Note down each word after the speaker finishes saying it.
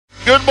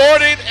Good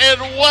morning and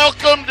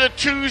welcome to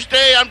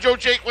Tuesday. I'm Joe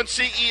Jaquin,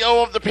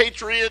 CEO of the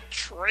Patriot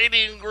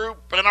Trading Group,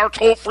 and our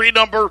toll-free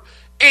number,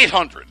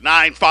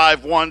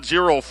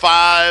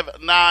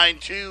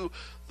 800-951-0592.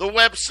 The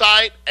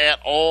website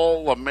at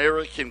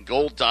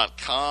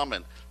allamericangold.com,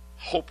 and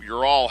hope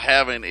you're all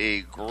having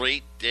a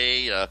great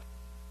day.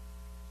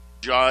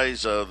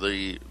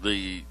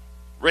 The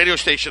radio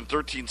station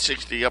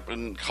 1360 up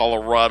in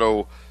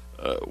Colorado,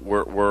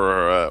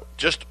 we're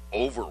just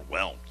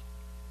overwhelmed.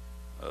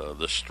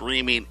 The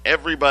streaming,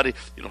 everybody,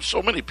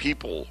 so many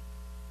people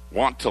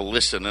want to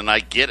listen, and I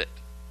get it,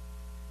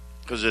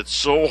 because it's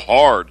so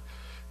hard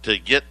to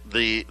get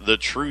the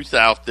truth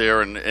out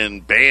there,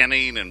 and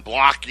banning and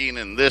blocking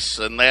and this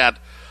and that.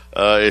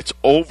 It's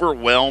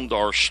overwhelmed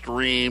our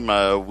stream.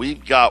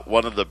 We've got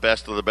one of the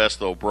best,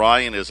 though.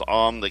 Brian is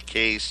on the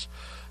case.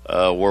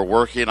 We're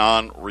working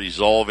on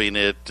resolving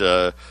it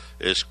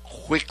as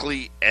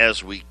quickly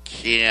as we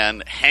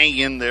can. Hang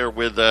in there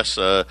with us.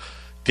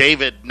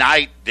 David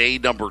Knight, day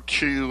number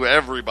 2.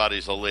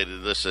 Everybody's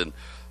elated. Listen,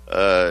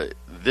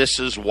 this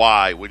is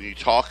why when you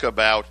talk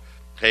about,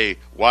 hey,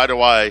 why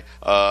do I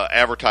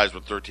advertise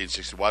with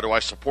 1360? Why do I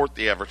support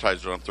the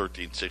advertiser on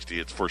 1360?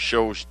 It's for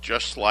shows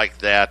just like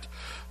that.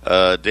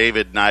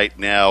 David Knight,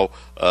 now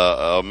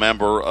a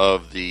member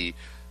of the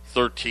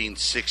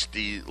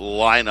 1360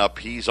 lineup.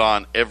 He's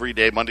on every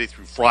day, Monday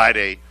through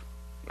Friday,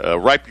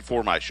 right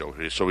before my show.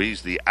 So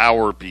he's the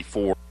hour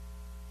before.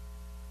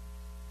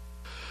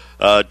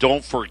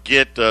 Don't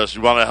forget, if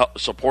you want to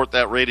support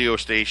that radio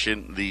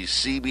station, the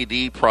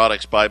CBD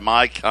products by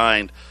My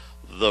Kind,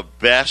 the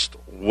best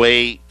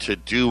way to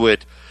do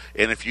it.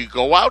 And if you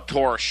go out to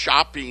our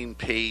shopping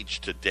page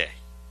today,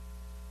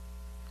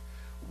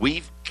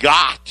 we've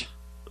got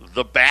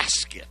the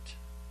basket.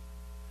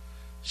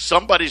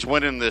 Somebody's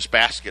winning this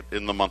basket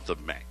in the month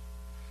of May.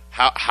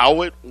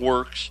 How it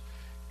works,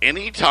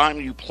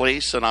 anytime you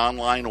place an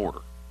online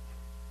order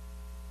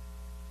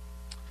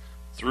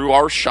through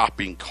our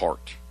shopping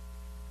cart,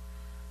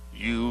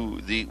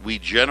 we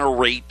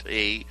generate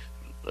a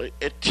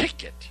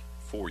ticket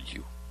for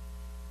you.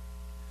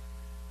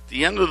 At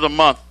the end of the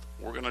month,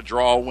 we're going to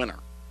draw a winner,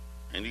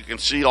 and you can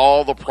see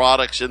all the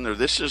products in there.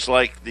 This is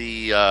like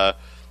the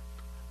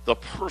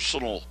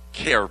personal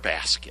care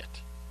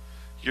basket.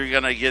 You're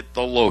going to get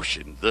the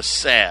lotion, the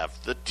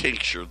salve, the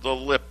tincture, the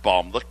lip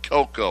balm, the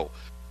cocoa,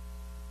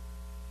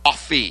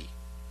 coffee,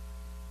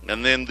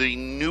 and then the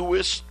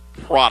newest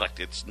product.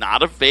 It's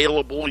not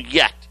available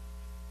yet,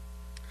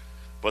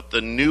 but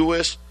the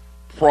newest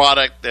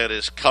product that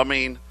is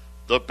coming,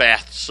 the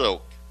bath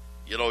soak.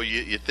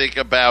 You think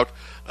about,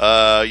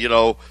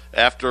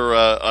 after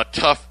a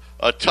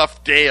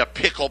tough day of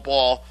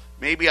pickleball,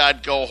 maybe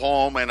I'd go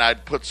home and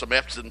I'd put some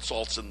Epsom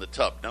salts in the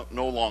tub.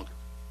 No longer.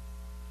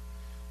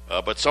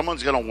 But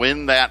someone's going to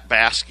win that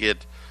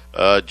basket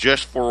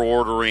just for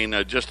ordering.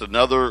 Just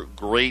another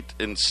great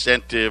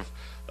incentive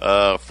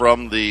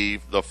from the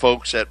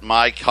folks at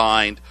My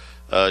Kind.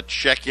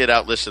 Check it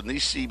out. Listen,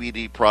 these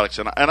CBD products,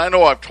 and I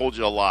know I've told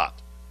you a lot,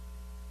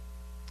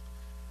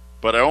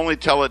 but I only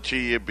tell it to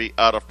you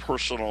out of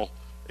personal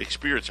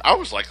experience. I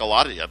was like a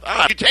lot of you.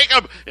 You take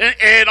them,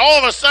 and all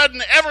of a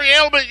sudden, every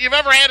ailment you've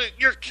ever had,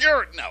 you're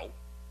cured. No.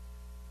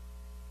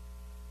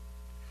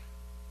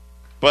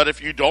 But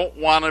if you don't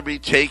want to be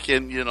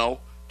taking,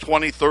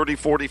 20, 30,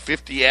 40,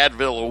 50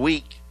 Advil a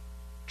week,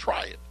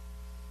 try it.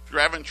 If you're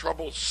having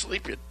trouble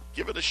sleeping,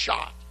 give it a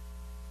shot.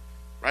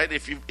 Right?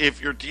 If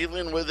you're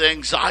dealing with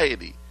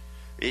anxiety,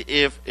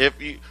 if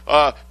you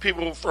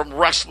people from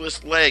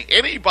restless leg,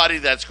 anybody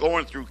that's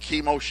going through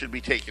chemo should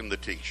be taking the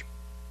tincture.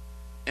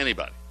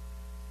 Anybody.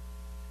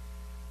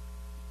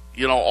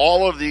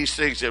 All of these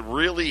things, it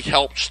really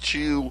helps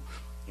too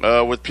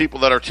with people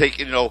that are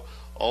taking, a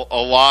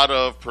lot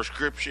of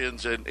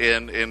prescriptions and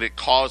it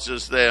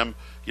causes them,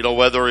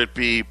 whether it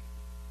be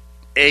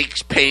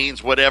aches,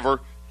 pains, whatever,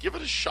 give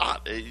it a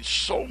shot.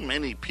 So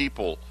many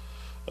people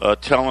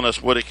telling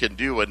us what it can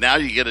do, and now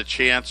you get a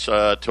chance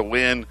to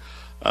win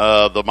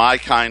the My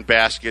Kind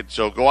basket.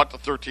 So go out to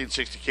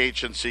 1360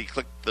 KHNC,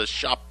 click the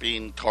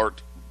shopping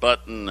cart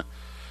button,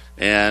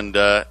 and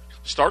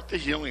start the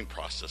healing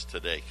process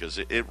today, because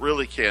it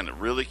really can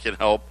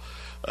help,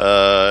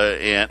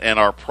 and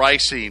our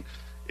pricing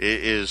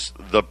is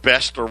the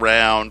best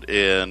around.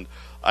 And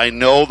I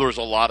know there's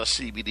a lot of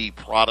CBD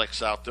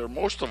products out there.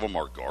 Most of them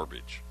are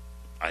garbage.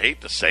 I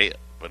hate to say it,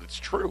 but it's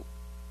true.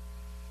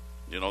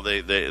 They call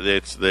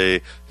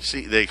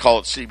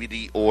it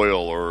CBD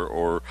oil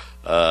or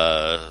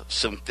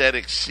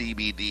synthetic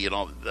CBD and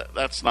all.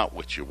 That's not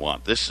what you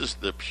want. This is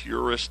the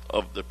purest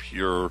of the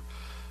pure.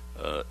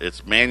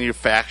 It's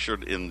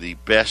manufactured in the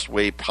best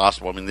way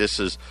possible. I mean, this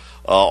is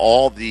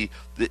all the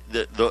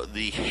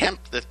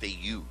hemp that they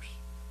use.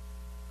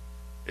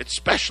 It's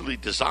specially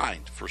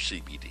designed for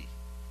CBD.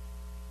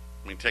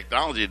 I mean,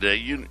 technology today,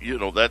 you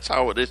know, that's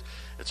how it is.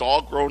 It's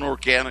all grown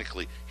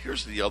organically.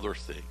 Here's the other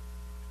thing.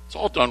 It's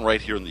all done right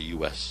here in the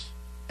U.S.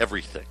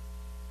 Everything.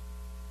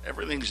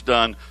 Everything's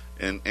done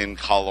in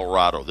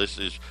Colorado. This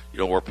is, you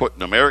know, we're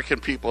putting American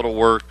people to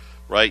work,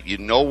 right? You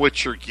know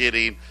what you're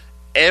getting.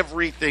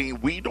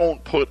 everything. We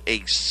don't put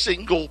a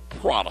single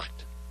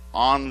product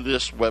on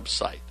this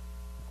website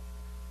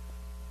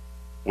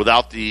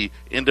without the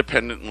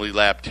independently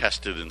lab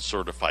tested and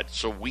certified,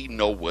 so we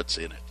know what's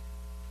in it.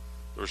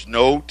 There's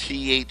no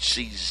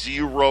THC,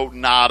 zero,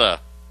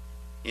 nada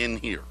in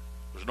here.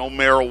 There's no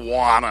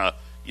marijuana.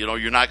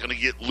 You're not going to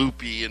get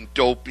loopy and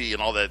dopey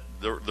and all that.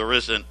 There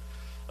isn't.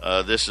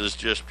 This is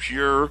just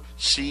pure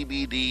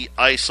CBD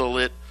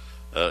isolate.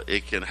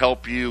 It can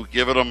help you.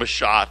 Give it a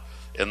shot.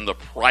 And the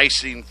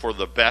pricing for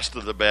the best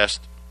of the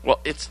best, well,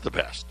 it's the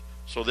best.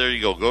 So there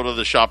you go. Go to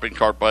the shopping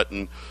cart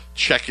button.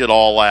 Check it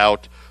all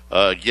out.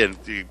 Again,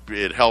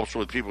 it helps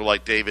with people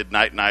like David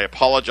Knight, and I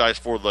apologize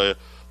for the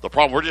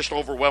problem. We're just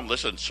overwhelmed.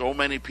 Listen, so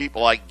many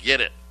people, I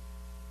get it.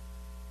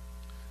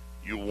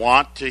 You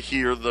want to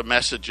hear the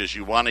messages.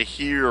 You want to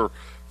hear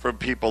from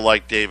people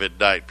like David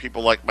Knight,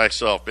 people like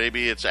myself.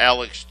 Maybe it's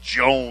Alex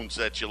Jones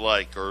that you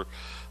like, or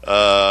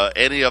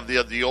any of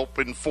the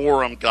open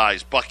forum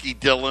guys, Bucky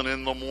Dillon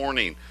in the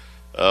morning.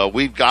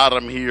 We've got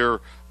them here,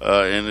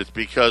 and it's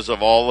because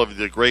of all of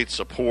the great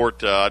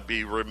support. I'd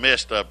be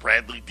remiss.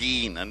 Bradley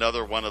Dean,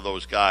 another one of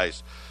those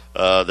guys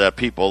that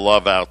people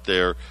love out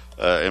there.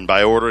 And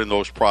by ordering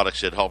those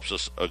products, it helps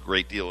us a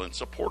great deal. And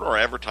support our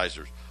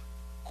advertisers.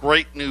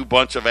 Great new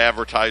bunch of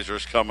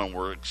advertisers coming.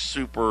 We're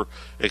super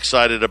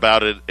excited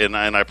about it. And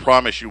I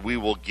promise you, we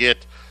will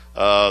get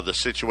the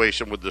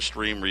situation with the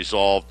stream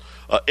resolved.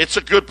 It's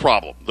a good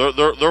problem.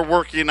 They're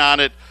working on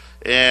it.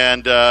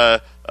 And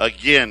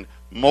again,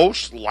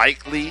 most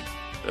likely,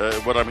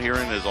 what I'm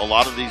hearing is a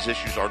lot of these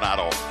issues are not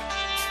over.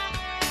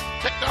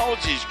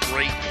 Technology is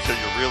great until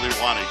you really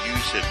want to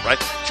use it, right?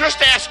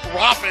 Just ask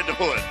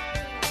Robinhood.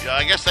 Yeah,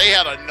 I guess they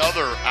had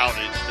another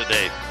outage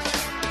today.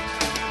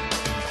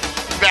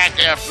 Back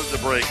after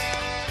the break.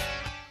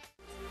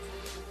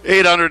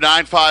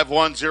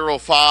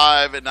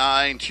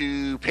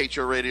 800-951-0592,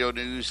 Patriot Radio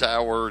News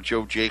Hour.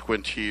 Joe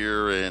Jaquint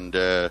here, and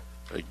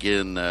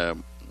again,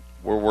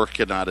 we're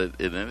working on it,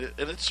 and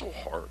it's so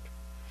hard.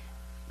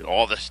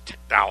 All this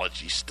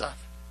technology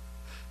stuff.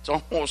 It's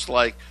almost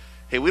like,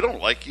 hey, we don't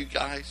like you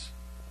guys,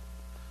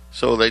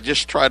 so they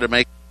just try to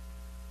make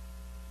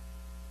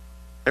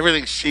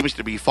everything seems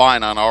to be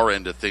fine on our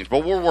end of things,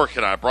 but we're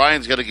working on it.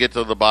 Brian's going to get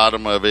to the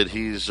bottom of it.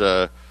 He's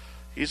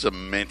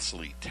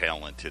immensely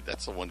talented.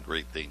 That's the one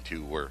great thing,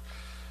 too, where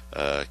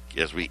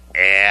as we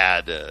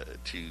add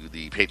to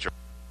the Patriot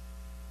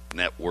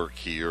Network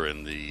here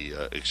and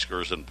the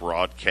Excursion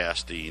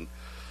Broadcasting,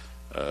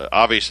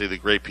 obviously the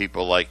great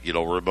people like,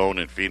 Ramon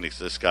in Phoenix.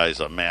 This guy's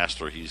a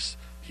master. He's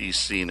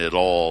seen it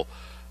all.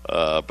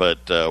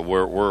 But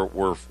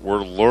we're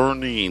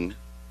learning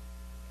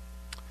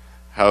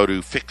how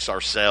to fix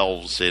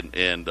ourselves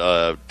and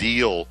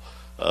deal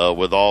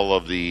with all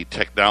of the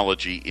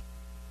technology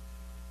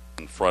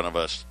in front of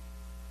us.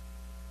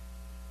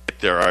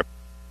 There,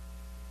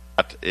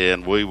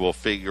 and we will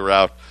figure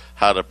out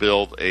how to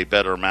build a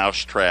better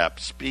mousetrap.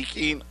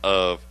 Speaking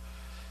of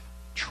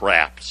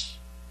traps,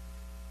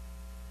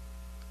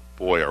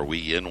 boy, are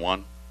we in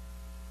one.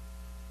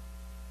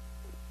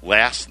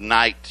 Last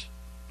night,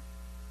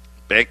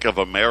 Bank of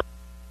America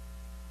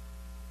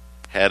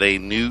had a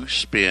new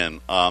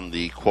spin on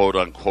the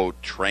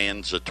quote-unquote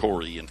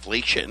transitory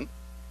inflation.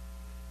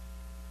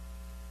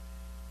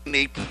 And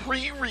they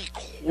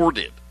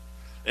pre-recorded.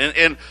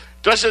 And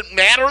does it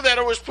matter that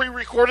it was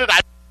pre-recorded?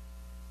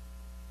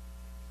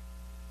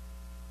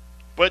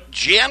 But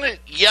Janet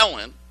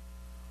Yellen,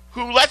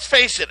 who, let's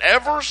face it,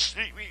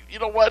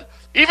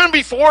 even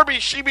before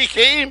she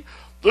became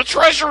the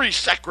Treasury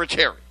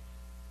Secretary,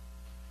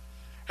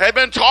 had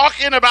been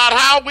talking about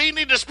how we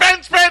need to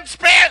spend.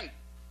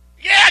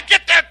 Yeah,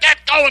 get that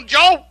going,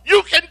 Joe.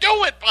 You can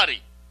do it,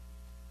 buddy.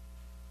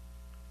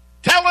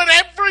 Telling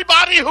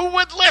everybody who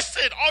would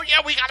listen, oh,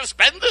 yeah, we got to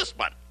spend this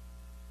money.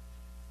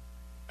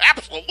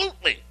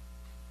 Absolutely.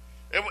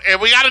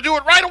 And we got to do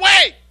it right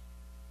away.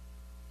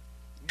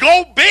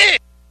 Go big.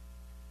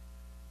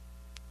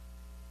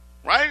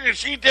 Right? And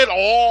she did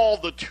all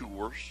the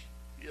tours.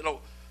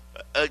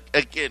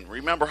 Again,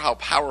 remember how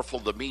powerful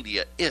the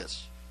media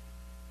is.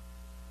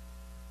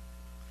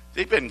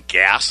 They've been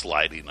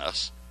gaslighting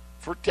us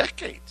for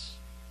decades.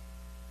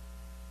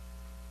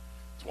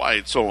 That's why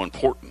it's so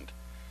important,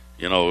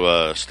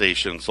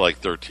 stations like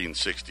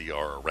 1360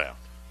 are around.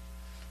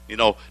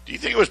 Do you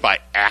think it was by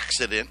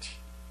accident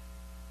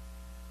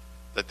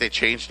that they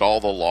changed all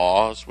the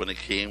laws when it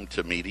came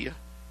to media?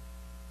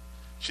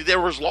 See,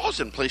 there was laws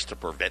in place to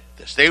prevent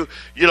this. They,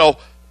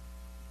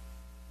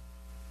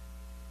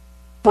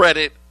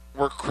 credit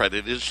where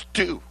credit is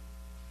due.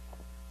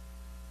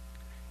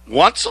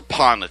 Once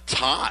upon a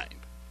time,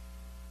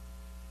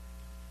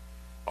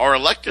 our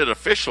elected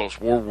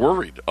officials were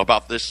worried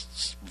about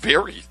this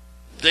very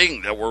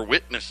thing that we're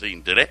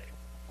witnessing today.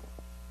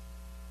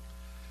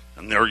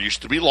 And there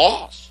used to be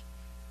laws.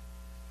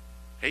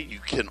 Hey, you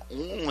can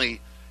only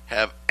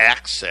have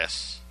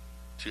access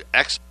to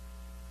X.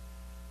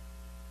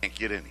 Can't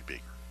get any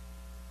bigger.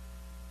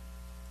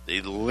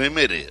 They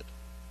limited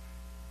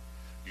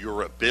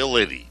your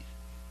ability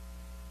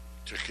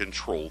to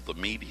control the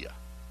media.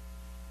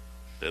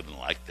 Didn't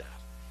like that.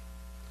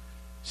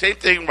 Same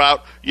thing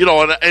about,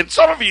 and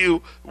some of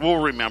you will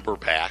remember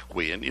back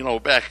when,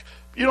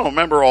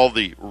 remember all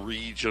the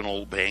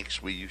regional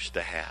banks we used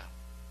to have.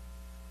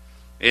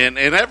 And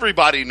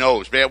everybody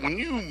knows, man,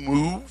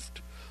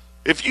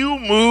 if you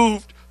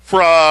moved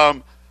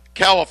from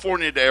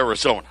California to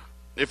Arizona,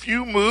 if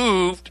you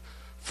moved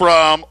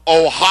from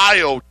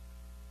Ohio,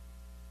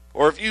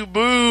 or if you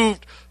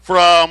moved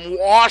from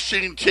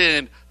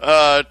Washington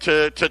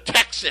to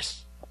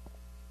Texas,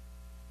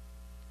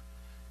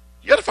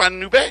 you got to find a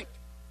new bank.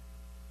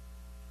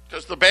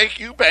 Because the bank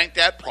you banked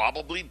at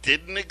probably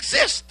didn't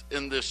exist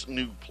in this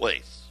new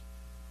place.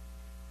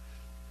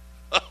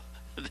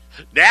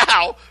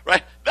 Now,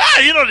 right? Now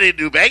you don't need a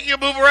new bank. You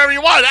move wherever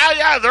you want. Now,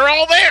 yeah, they're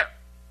all there.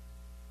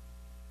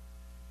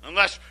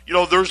 Unless,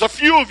 there's a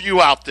few of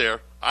you out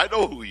there. I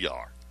know who you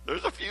are.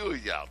 There's a few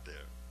of you out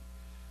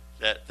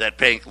there that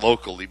bank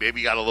locally.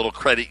 Maybe you got a little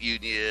credit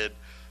union,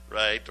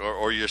 right?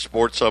 Or you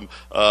support some,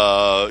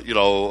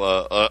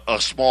 a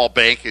small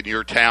bank in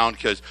your town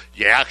because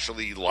you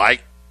actually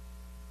like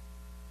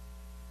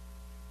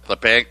the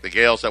bank, the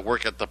gals that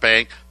work at the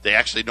bank, they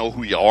actually know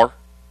who you are.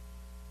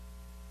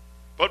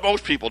 But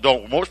most people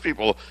don't. Most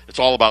people, it's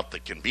all about the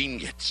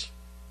convenience.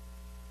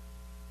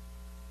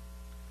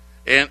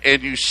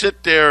 And you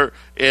sit there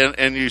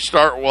and you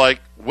start like,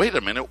 wait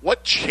a minute,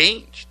 what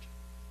changed?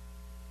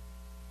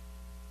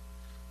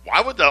 Why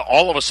would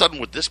all of a sudden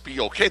would this be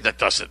okay? That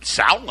doesn't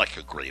sound like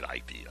a great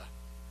idea.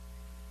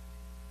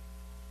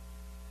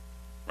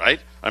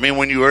 Right? I mean,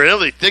 when you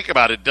really think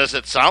about it, does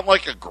it sound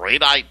like a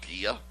great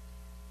idea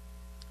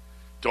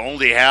to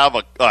only have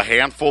a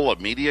handful of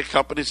media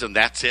companies and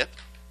that's it?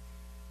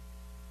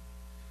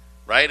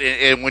 Right?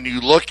 And when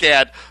you look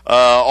at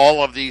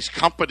all of these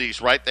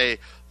companies, right,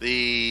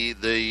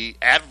 the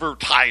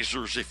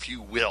advertisers, if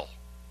you will.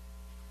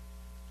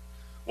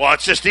 Well,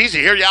 it's just easy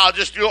here. Yeah, I'll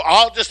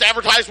just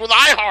advertise with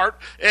iHeart,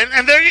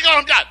 and there you go,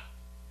 I'm done.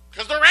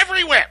 Because they're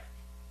everywhere.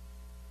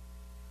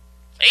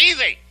 It's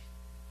easy.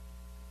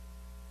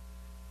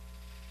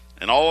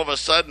 And all of a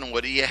sudden,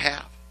 what do you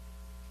have?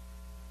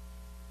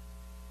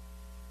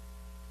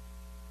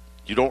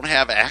 You don't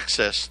have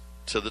access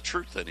to the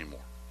truth anymore.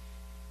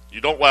 You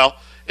don't, how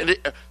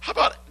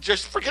about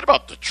just forget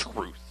about the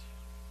truth?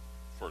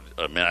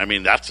 I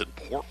mean, that's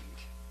important.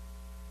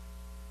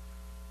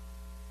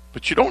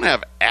 But you don't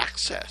have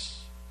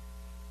access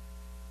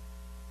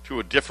to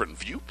a different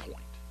viewpoint.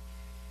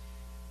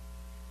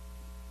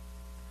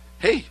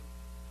 Hey,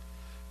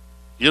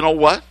 you know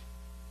what?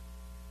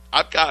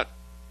 I've got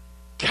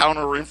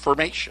counter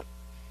information.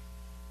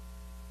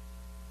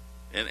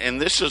 And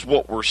this is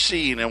what we're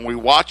seeing, and we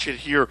watch it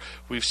here.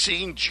 We've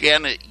seen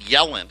Janet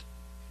Yellen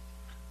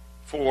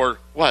for,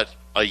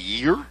 a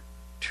year?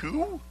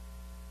 2?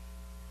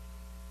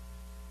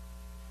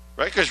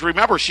 Right? Because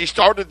remember, she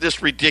started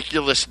this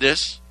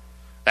ridiculousness.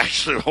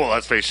 Actually,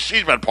 let's face it,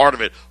 she's been part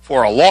of it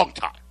for a long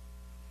time.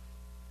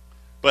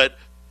 But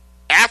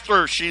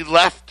after she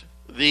left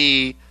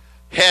the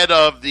head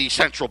of the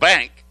central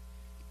bank,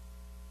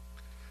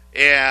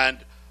 and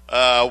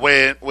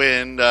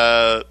when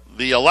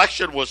the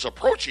election was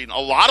approaching, a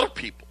lot of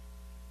people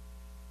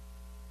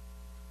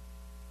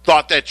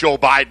thought that Joe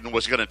Biden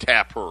was going to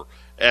tap her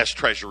as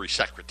Treasury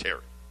Secretary.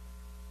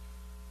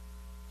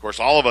 Of course,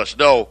 all of us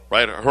know,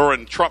 right, her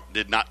and Trump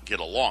did not get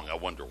along. I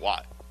wonder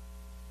why.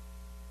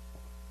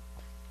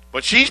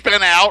 But she's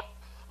been out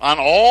on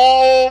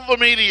all the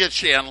media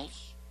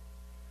channels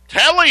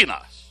telling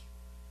us,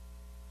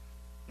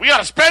 we got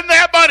to spend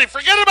that money.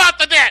 Forget about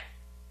the debt.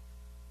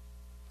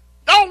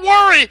 Don't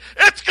worry.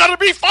 It's going to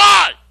be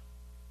fine.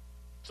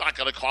 It's not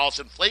going to cause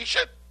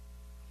inflation.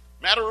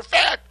 Matter of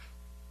fact,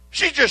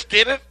 she just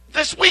did it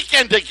this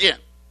weekend again.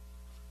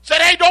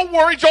 Said, hey, don't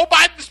worry, Joe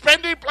Biden's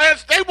spending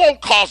plans, they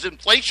won't cause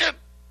inflation.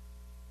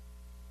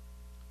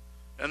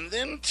 And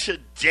then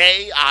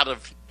today, out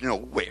of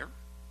nowhere,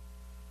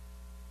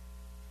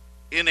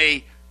 in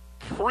a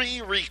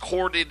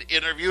pre-recorded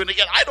interview, and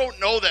again, I don't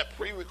know that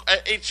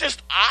it's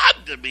just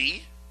odd to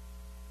me.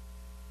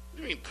 What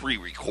do you mean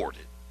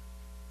pre-recorded?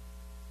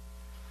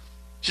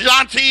 She's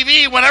on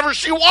TV whenever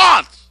she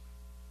wants.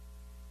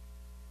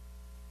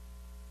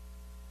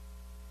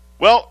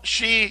 Well,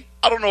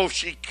 I don't know if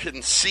she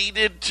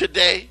conceded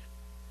today,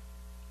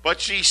 but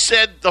she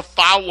said the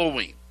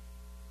following.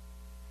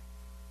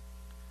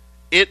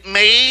 It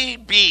may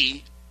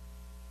be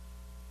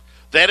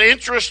that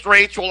interest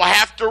rates will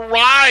have to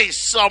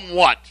rise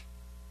somewhat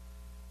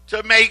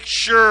to make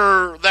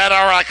sure that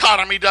our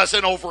economy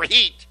doesn't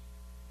overheat.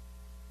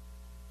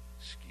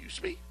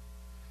 Excuse me?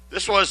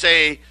 This was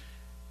an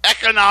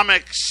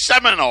economic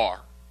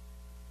seminar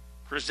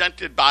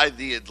presented by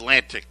The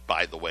Atlantic,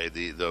 by the way.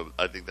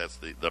 I think that's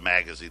the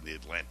magazine, The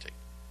Atlantic.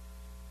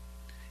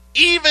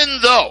 Even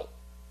though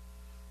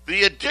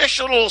the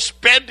additional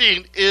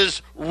spending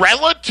is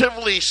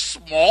relatively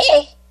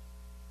small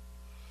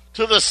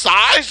to the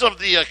size of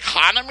the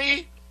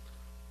economy,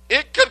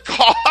 it could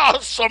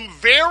cause some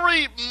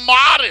very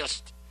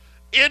modest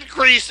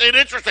increase in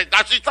interest rates.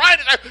 Now, she's trying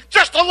to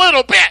just a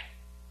little bit.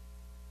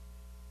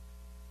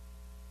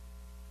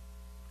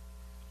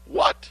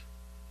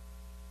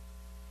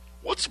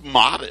 What's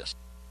modest?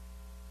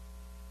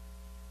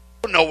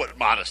 I don't know what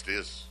modest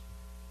is.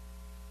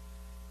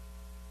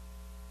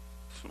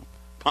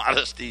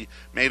 Modesty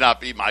may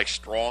not be my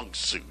strong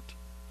suit.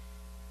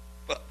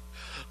 But,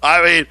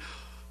 I mean,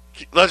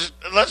 let's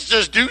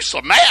just do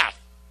some math.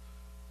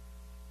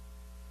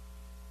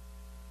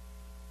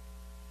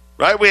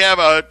 Right? We have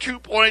a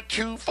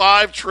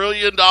 $2.25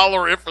 trillion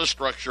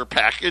infrastructure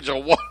package, a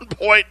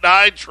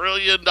 $1.9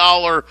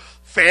 trillion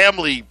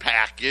family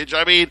package.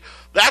 I mean,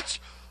 that's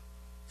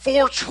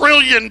 $4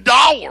 trillion.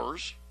 I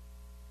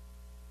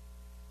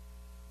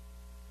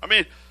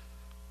mean,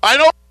 I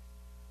know it's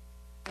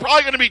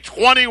probably going to be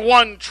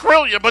 $21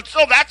 trillion, but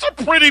still, that's a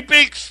pretty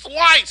big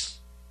slice.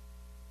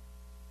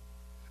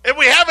 And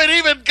we haven't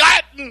even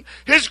gotten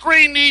his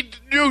Green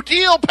New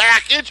Deal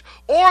package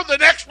or the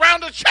next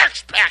round of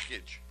checks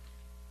package.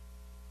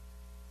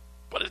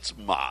 But it's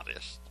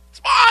modest.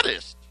 It's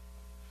modest.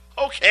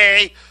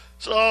 Okay,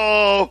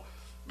 so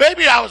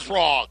maybe I was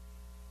wrong.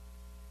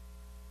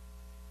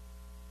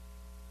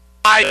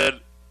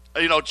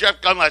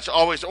 Jeff Gundlach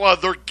always said, well,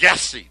 they're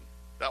guessing.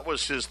 That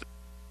was his thing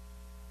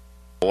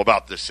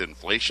about this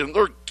inflation.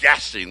 They're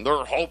guessing.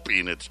 They're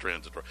hoping it's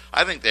transitory.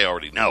 I think they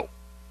already know.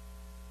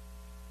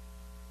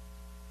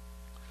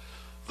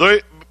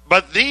 But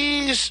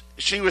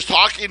she was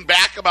talking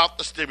back about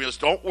the stimulus.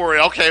 Don't worry.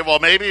 Okay, well,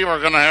 maybe we're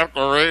going to have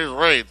to raise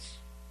rates.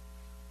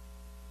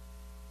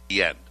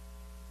 The end.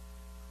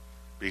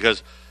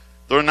 Because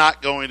they're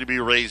not going to be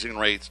raising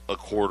rates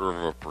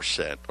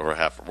 0.25% or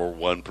 0.5% or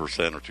 1%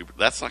 or 2%.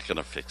 That's not going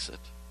to fix it.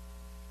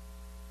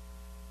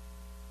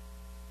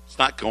 It's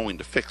not going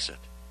to fix it.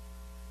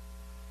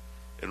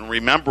 And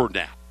remember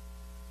now,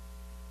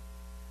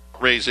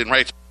 raising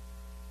rates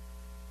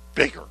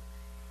bigger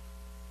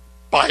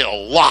by a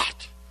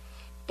lot,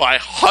 by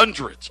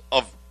hundreds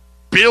of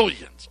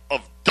billions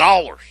of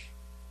dollars.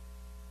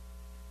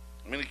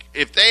 I mean,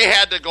 if they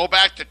had to go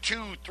back to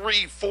 2, 3,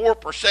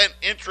 4%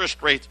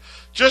 interest rates,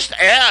 just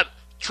add $1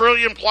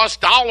 trillion+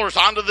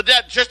 onto the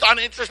debt just on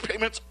interest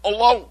payments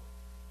alone.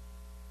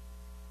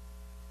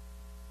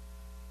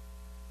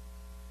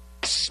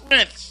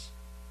 Smiths.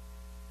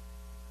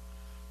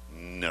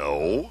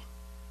 No.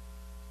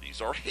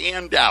 These are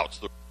handouts.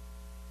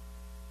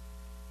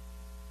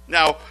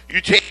 Now,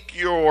 you take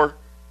your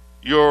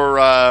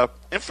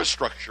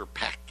infrastructure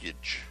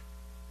package.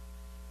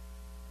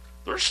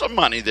 There's some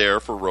money there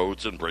for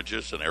roads and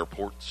bridges and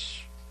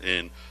airports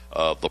and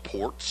the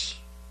ports.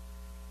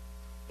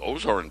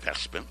 Those are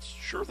investments.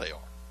 Sure they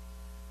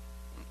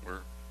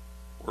are.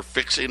 We're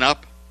fixing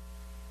up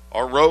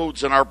our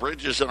roads and our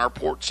bridges and our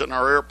ports and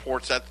our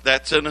airports.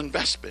 That's an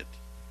investment.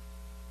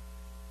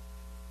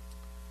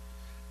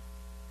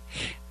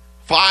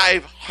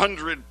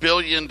 $500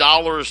 billion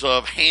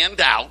of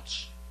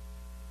handouts.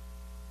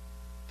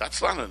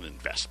 That's not an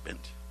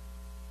investment.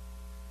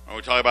 When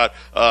we talk about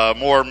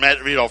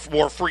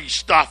more free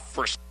stuff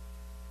for,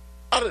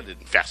 not an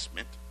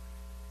investment.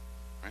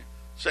 Right?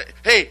 Say,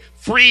 hey,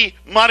 free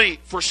money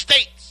for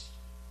states.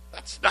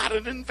 That's not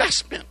an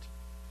investment.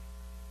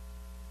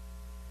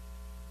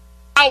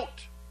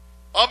 Out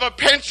of a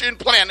pension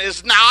plan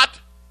is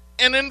not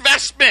an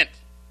investment.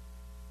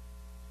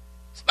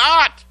 It's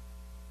not.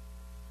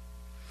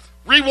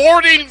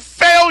 Rewarding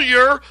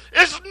failure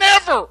is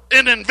never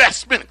an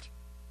investment.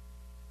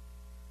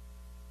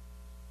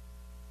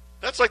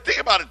 That's like, think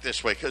about it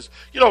this way, because,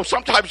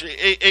 sometimes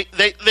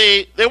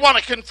they want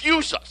to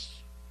confuse us.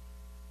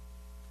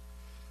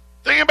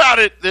 Think about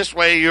it this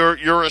way.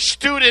 You're a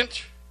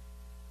student,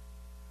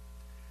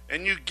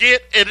 and you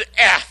get an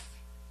F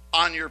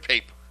on your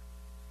paper.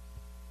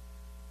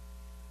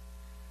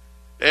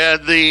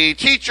 And the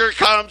teacher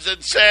comes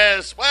and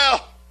says,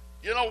 well,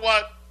 you know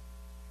what?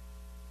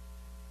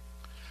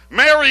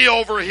 Mary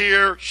over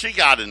here, she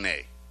got an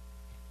A.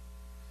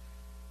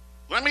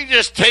 Let me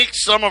just take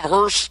some of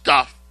her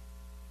stuff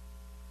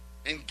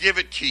and give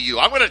it to you.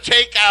 I'm going to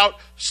take out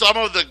some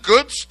of the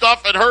good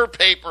stuff in her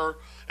paper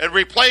and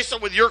replace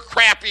it with your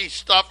crappy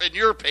stuff in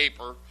your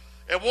paper,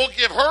 and we'll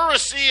give her a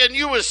C and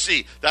you a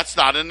C. That's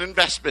not an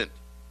investment.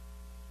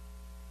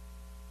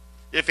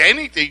 If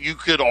anything, you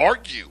could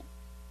argue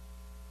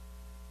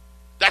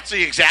that's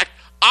the exact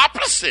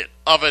opposite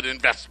of an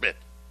investment.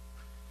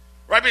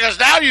 Right? Because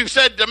now you've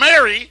said to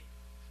Mary,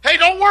 hey,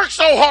 don't work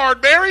so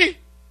hard, Mary.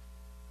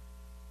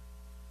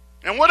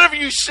 And what have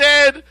you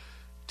said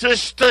to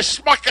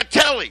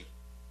Smuckatelli?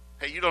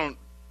 Hey, you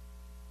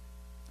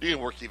can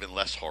work even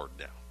less hard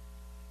now.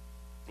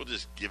 We'll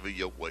just give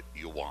you what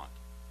you want.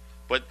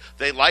 But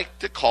they like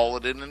to call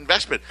it an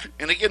investment.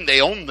 And again, they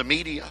own the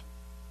media.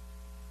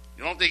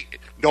 You don't think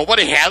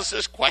nobody has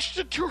this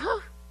question to her?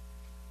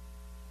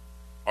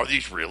 Are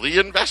these really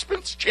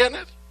investments,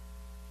 Janet?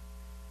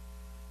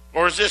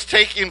 Or is this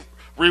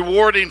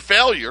rewarding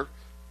failure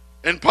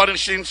and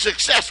punishing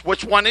success?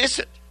 Which one is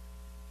it?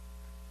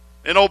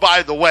 And oh,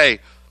 by the way,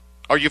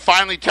 are you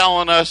finally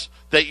telling us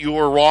that you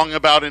were wrong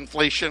about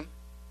inflation?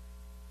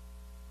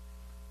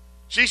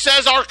 She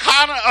says our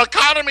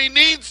economy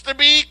needs to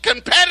be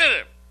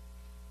competitive.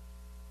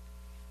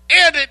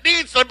 And it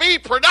needs to be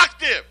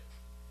productive.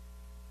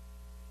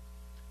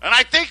 And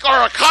I think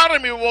our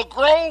economy will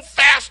grow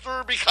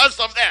faster because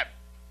of them.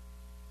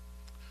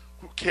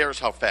 Who cares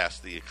how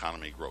fast the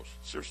economy grows?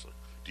 Seriously.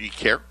 Do you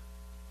care?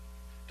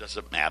 Does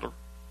it matter?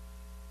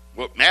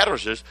 What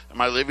matters is,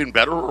 am I living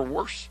better or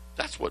worse?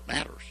 That's what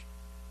matters.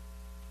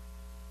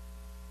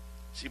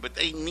 See, but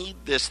they need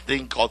this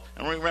thing called,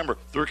 and remember,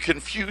 they're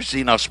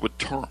confusing us with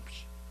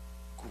terms.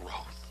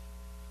 Growth.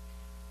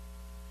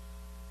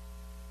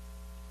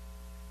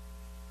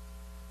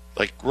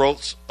 Like,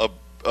 growth's a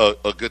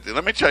good thing.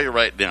 Let me tell you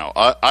right now,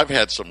 I've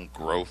had some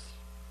growth,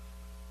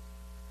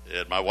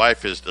 and my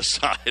wife has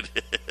decided,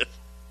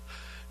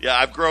 yeah,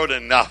 I've grown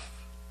enough.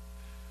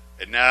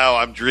 And now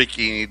I'm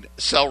drinking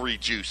celery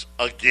juice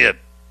again.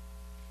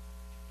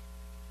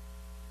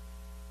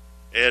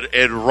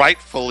 And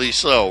rightfully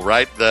so,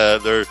 right?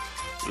 There's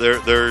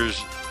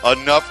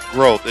enough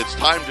growth. It's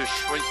time to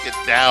shrink it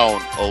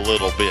down a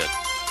little bit.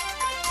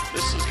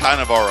 This is kind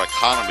of our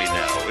economy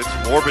now. It's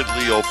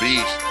morbidly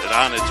obese and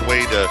on its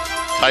way to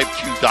type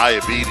 2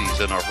 diabetes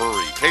in a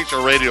hurry.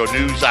 Patriot Radio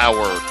News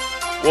Hour.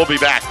 We'll be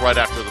back right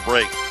after the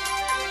break.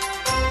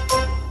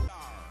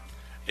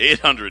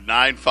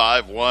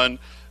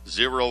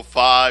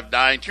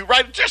 800-951-0592.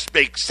 Right? It just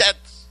makes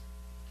sense.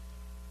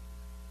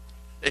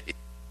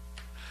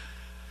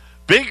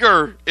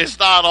 Bigger is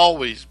not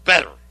always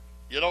better.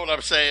 You know what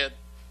I'm saying?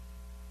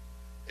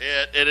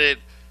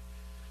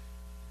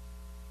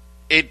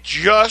 It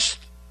just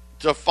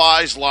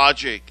defies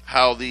logic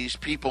how these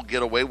people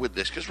get away with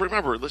this. Because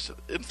remember, listen,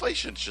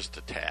 inflation's just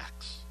a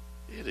tax.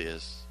 It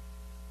is.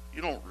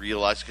 You don't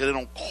realize because they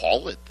don't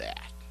call it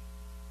that.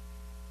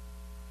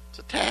 It's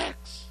a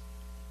tax.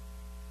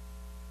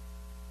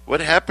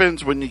 What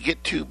happens when you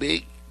get too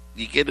big?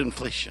 You get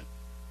inflation.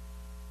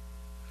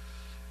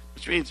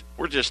 Which means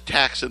we're just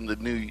taxing the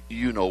new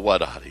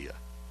you-know-what out of you.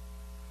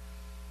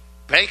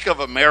 Bank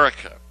of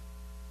America.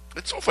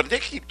 It's so funny.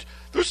 You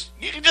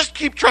can just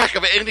keep track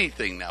of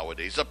anything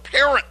nowadays,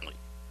 apparently.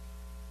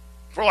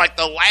 For like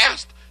the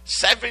last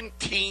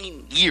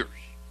 17 years.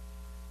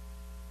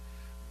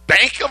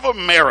 Bank of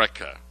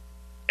America,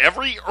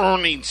 every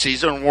earnings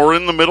season, we're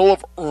in the middle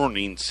of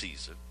earnings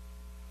season,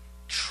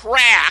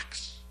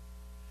 tracks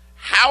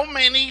how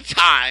many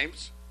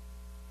times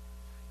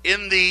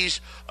in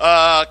these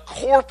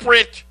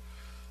corporate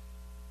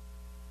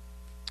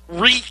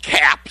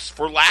recaps,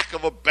 for lack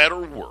of a better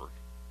word,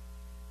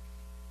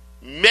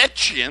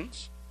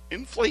 mentions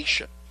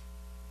inflation.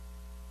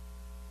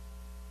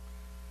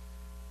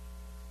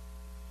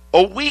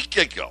 A week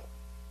ago,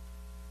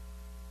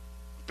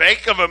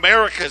 Bank of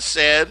America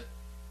said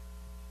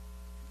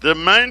the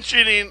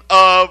mentioning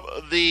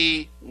of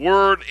the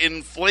word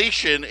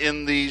inflation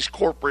in these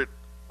corporate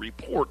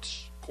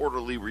reports,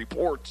 quarterly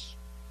reports,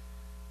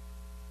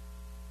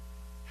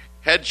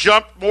 had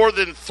jumped more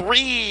than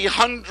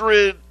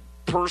 300%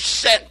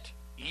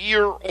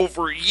 year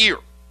over year.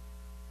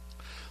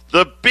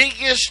 The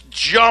biggest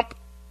jump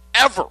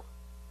ever.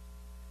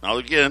 Now,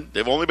 again,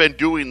 they've only been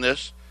doing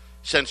this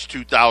since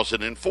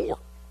 2004.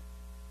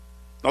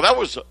 Now, that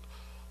was a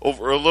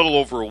little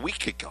over a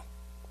week ago.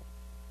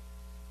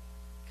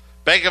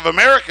 Bank of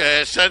America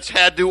has since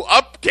had to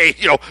update.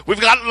 We've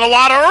gotten a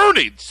lot of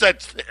earnings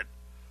since then.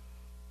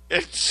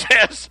 It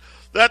says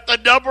that the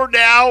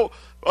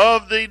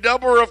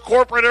number of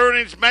corporate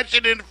earnings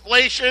mentioned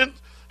inflation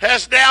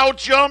has now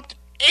jumped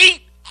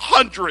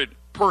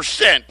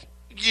 800%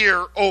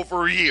 year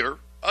over year.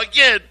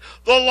 Again,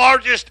 the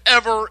largest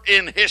ever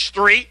in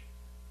history.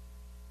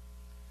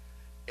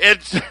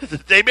 And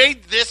they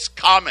made this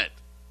comment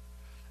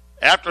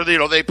after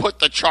they put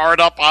the chart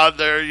up on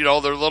their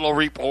their little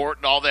report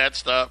and all that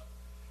stuff,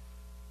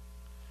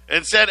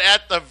 and said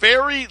at the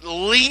very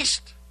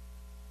least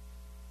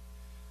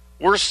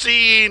we're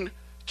seeing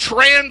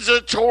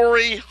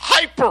transitory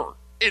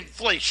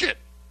hyperinflation.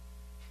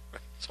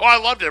 So I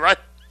loved it, right?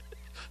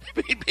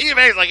 Be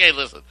amazed, like, hey,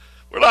 listen,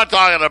 we're not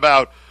talking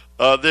about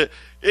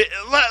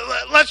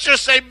let's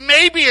just say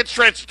maybe it's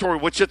transitory,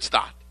 which it's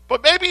not.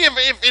 But maybe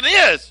if it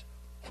is,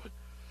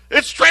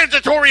 it's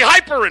transitory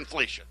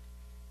hyperinflation.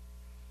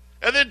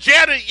 And then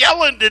Janet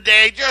Yellen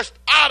today, just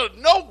out of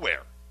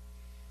nowhere,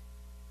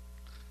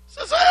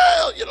 says,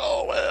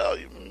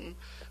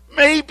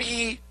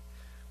 maybe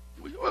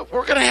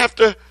we're going to have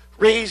to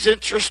raise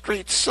interest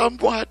rates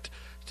somewhat,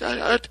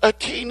 a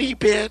teeny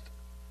bit.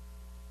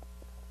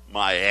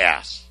 My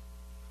ass.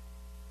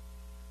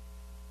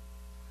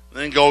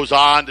 And then goes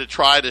on to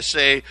try to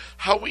say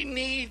how we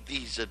need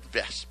these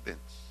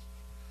investments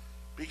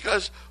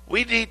because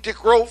we need to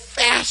grow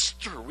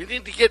faster. We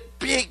need to get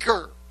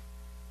bigger.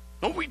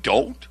 No, we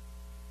don't.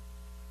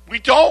 We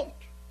don't.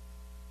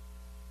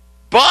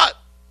 But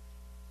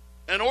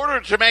in order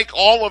to make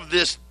all of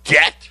this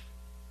debt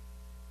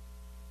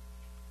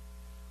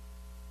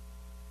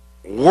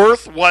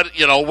worth what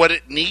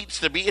it needs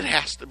to be, it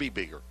has to be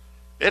bigger.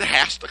 It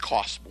has to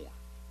cost more.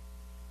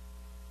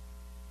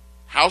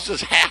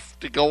 Houses have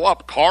to go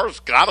up. Cars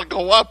got to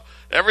go up.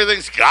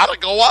 Everything's got to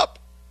go up.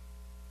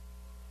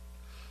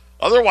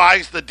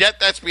 Otherwise, the debt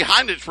that's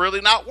behind it's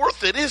really not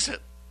worth it, is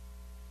it?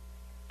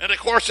 And, of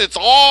course, it's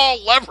all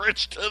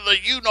leveraged to the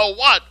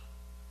you-know-what.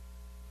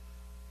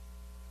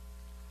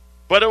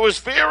 But it was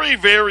very,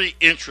 very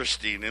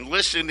interesting in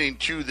listening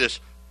to this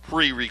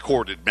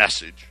pre-recorded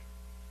message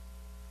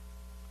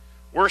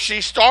where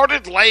she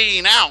started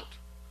laying out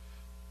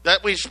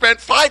that we spent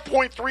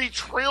 $5.3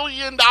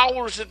 trillion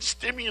in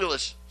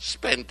stimulus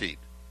spending,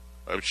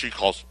 which she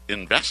calls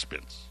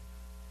investments,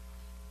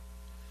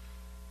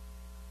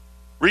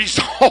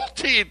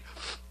 resulting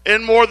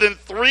in more than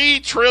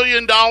 $3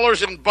 trillion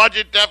in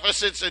budget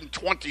deficits in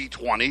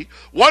 2020,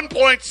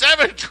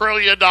 $1.7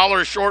 trillion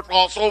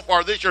shortfall so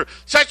far this year.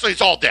 Essentially,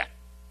 it's all debt.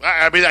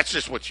 I mean, that's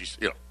just what she's,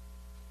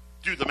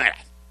 do the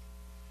math.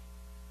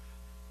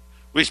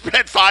 We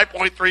spent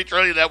 $5.3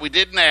 trillion that we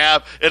didn't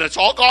have, and it's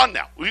all gone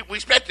now. We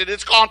spent it,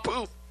 it's gone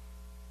poof.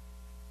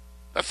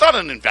 That's not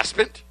an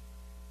investment.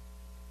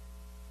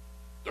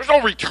 There's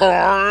no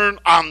return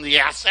on the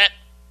asset.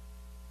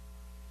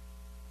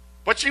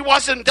 But she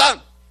wasn't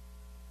done.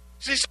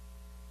 She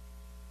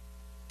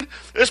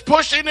is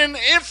pushing an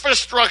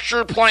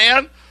infrastructure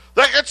plan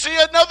that could see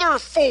another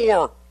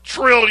 $4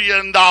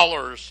 trillion in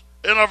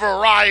a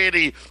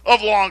variety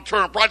of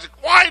long-term projects.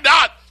 Why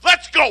not?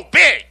 Let's go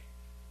big.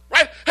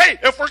 Right? Hey,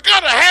 if we're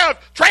going to have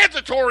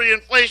transitory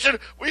inflation,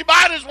 we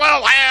might as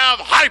well have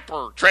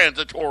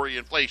hyper-transitory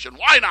inflation.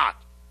 Why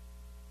not?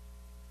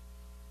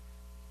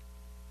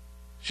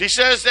 She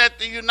says that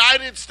the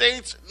United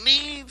States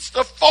needs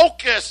to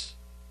focus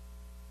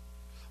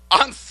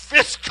on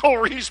fiscal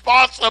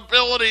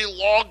responsibility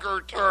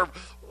longer term.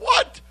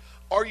 What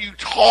are you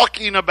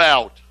talking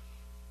about?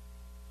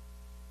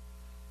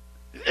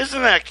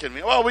 Isn't that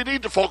convenient? Well, we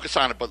need to focus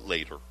on it, but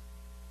later.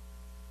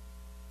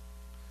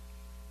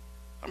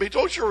 I mean,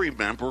 don't you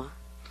remember?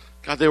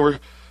 God, they were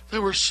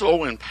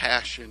so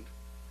impassioned.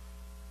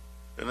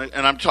 And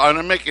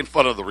I'm making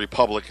fun of the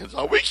Republicans.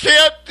 Oh, we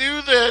can't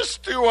do this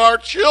to our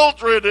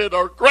children and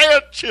our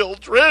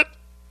grandchildren.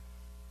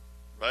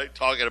 Right?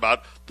 Talking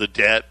about the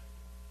debt.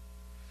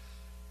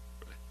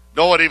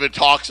 No one even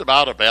talks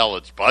about a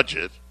balanced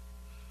budget.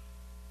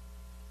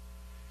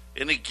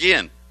 And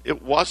again,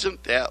 it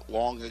wasn't that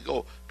long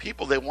ago.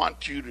 People, they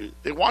want you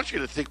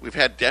to think we've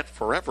had debt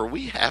forever.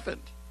 We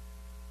haven't.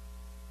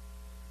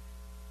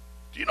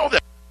 Do you know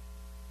that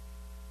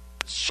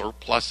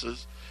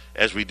surpluses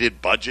as we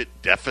did budget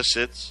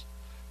deficits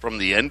from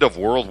the end of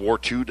World War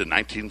II to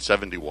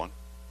 1971?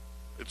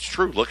 It's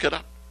true. Look it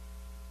up.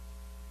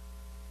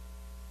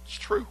 It's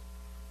true.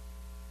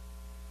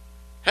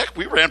 Heck,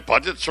 we ran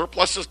budget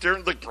surpluses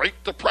during the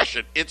Great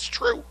Depression. It's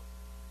true.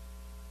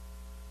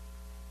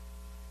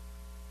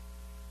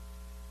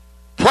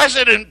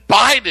 President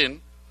Biden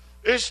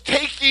is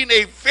taking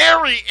a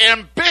very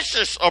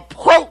ambitious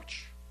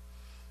approach,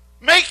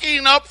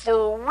 making up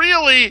for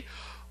really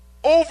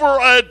over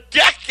a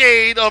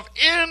decade of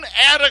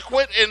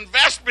inadequate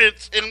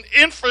investments in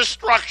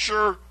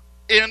infrastructure,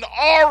 in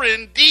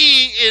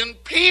R&D, in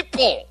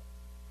people,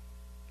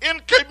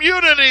 in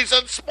communities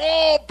and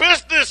small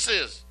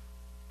businesses.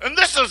 And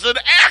this is an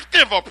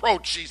active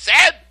approach, she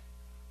said.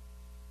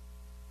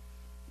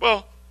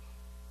 Well,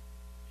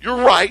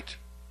 you're right.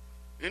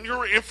 In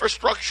your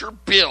infrastructure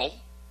bill,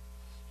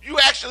 you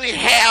actually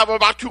have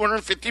about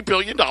 $250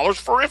 billion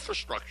for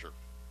infrastructure.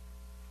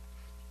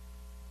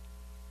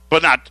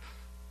 But not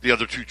the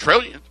other $2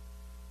 trillion.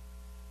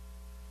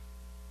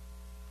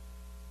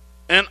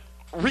 And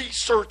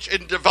research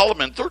and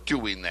development, they're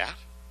doing that.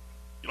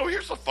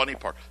 Here's the funny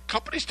part.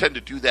 Companies tend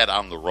to do that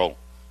on their own.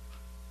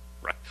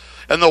 Right?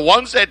 And the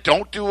ones that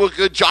don't do a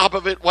good job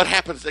of it, what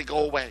happens? They go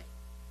away.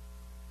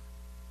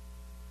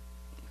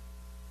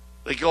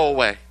 They go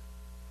away.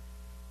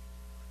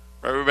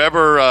 I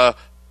remember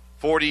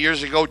 40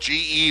 years ago,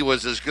 GE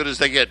was as good as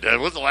they get.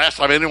 When was the last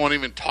time anyone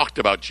even talked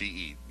about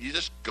GE? You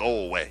just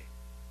go away.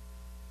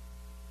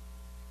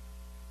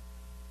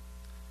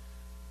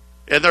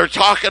 And they're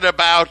talking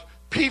about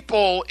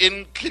people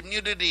in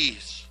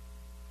communities.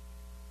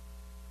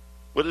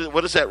 What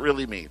does that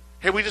really mean?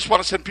 Hey, we just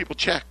want to send people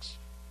checks.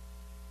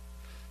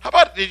 How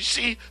about, did you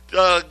see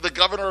the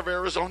governor of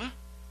Arizona?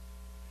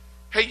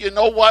 Hey, you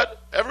know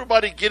what?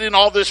 Everybody getting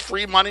all this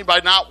free money by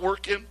not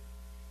working.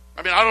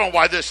 I mean, I don't know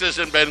why this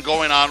hasn't been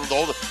going on with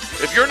all the...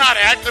 If you're not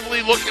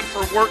actively looking for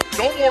work,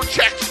 no more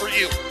checks for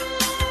you.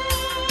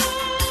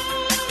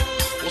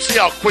 We'll see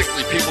how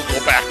quickly people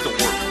go back to work.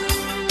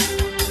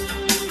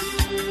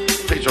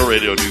 Patriot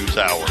Radio News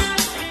Hour.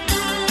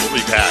 We'll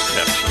be back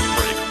after some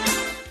break.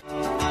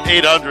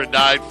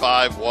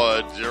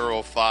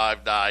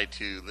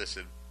 800-951-0592.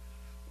 Listen,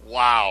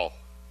 wow.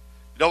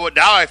 You know what?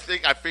 Now I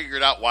think I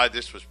figured out why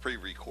this was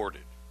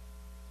pre-recorded.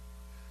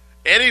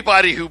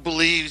 Anybody who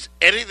believes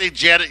anything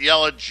Janet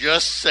Yellen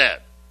just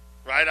said,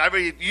 right? I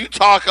mean, you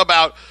talk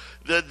about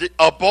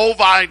a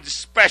bovine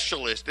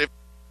specialist. If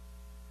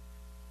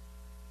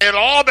they had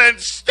all been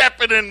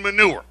stepping in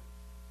manure.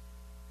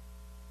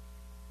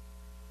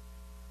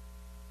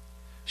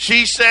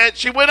 She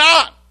went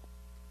on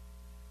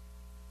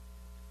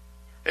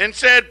and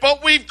said,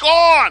 but we've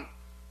gone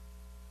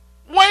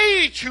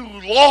way too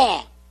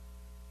long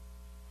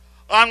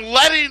on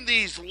letting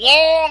these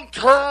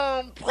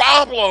long-term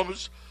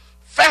problems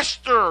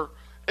fester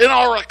in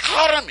our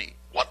economy.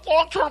 What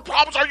long-term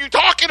problems are you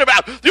talking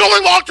about? The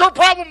only long-term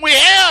problem we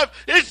have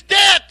is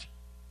debt.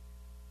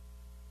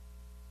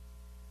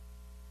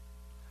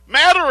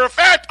 Matter of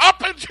fact,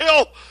 up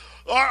until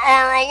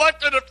our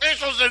elected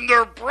officials and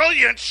their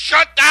brilliance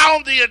shut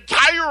down the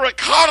entire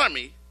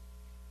economy,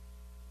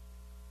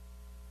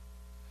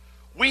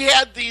 we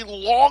had the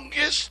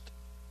longest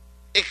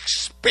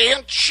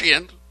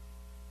expansion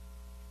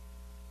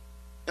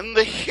in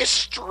the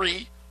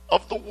history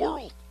of the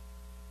world.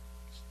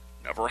 It's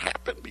never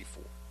happened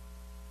before.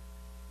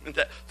 I mean,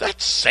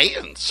 that's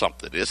saying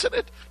something, isn't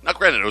it? Now,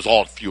 granted, it was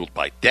all fueled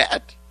by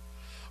debt,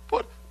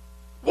 but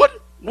what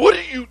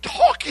are you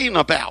talking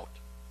about?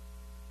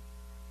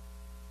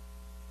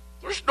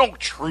 There's no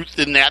truth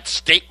in that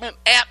statement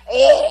at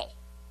all.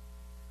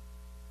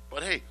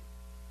 But hey,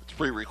 it's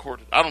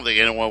pre-recorded. I don't think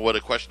anyone would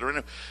have questioned it.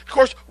 Of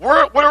course,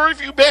 where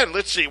have you been?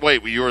 Let's see.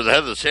 Wait, you were the head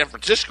of the San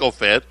Francisco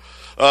Fed.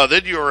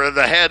 Then you were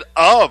the head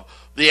of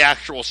the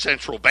actual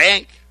central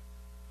bank.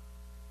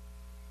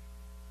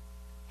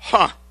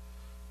 Huh.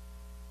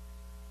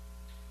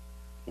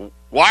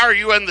 Why are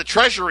you in the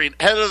Treasury,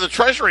 head of the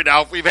Treasury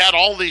now, if we've had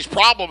all these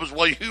problems?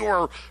 Well, you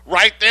were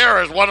right there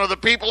as one of the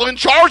people in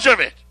charge of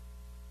it.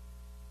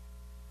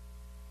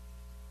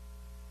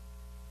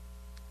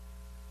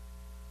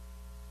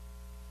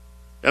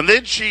 And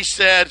then she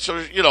said,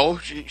 so,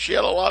 she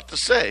had a lot to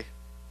say.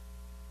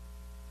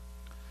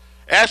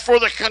 As for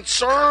the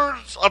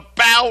concerns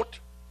about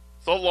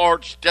the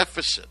large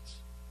deficits,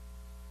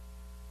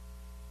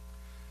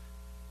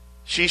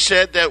 she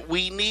said that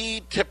we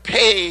need to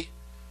pay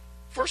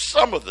for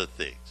some of the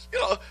things.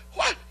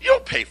 What? You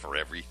don't pay for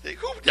everything.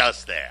 Who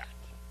does that?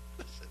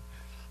 Listen,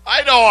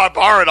 I know I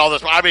borrowed all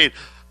this. I mean,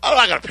 I'm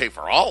not going to pay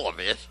for all of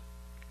it.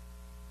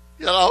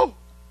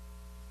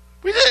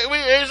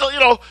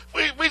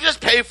 We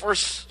just pay for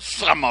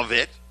some of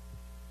it.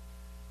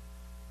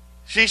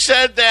 She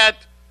said that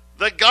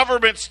the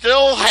government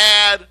still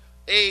had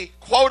a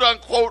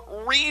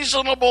quote-unquote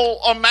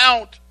reasonable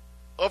amount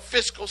of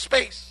fiscal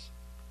space.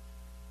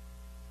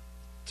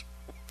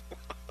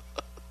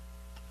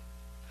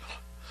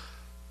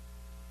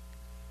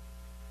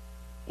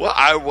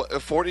 Well,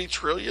 40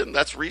 trillion,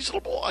 that's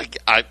reasonable?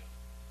 I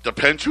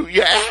depends who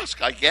you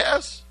ask, I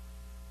guess.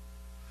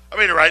 I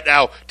mean, right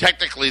now,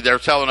 technically, they're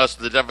telling us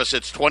the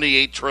deficit's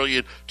 28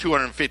 trillion,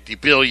 250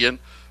 billion,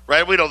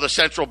 right? We know the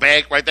central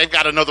bank, right? They've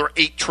got another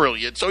 8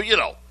 trillion. So,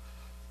 I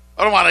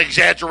don't want to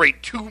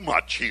exaggerate too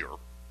much here.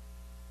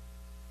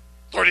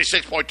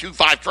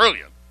 36.25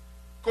 trillion.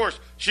 Of course,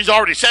 she's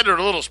already said in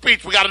her little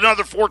speech, we got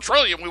another 4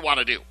 trillion we want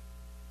to do.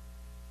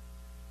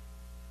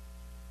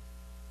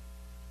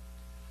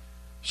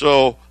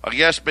 So, I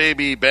guess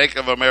maybe Bank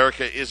of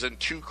America isn't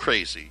too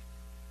crazy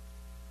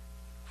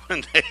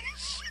when they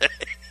say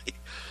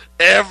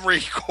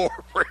every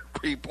corporate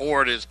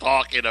report is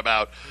talking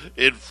about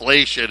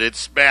inflation. It's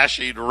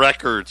smashing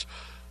records.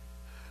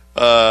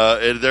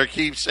 And they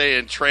keep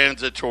saying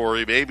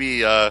transitory.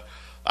 Maybe, I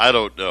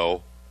don't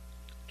know,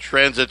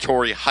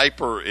 transitory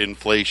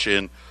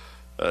hyperinflation.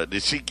 Did you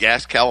see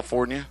Gas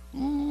California?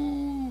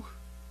 Ooh.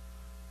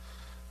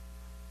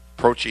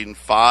 Approaching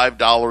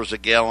 $5 a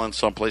gallon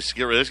someplace.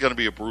 There's going to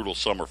be a brutal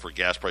summer for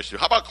gas prices.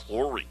 How about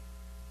chlorine?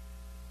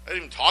 I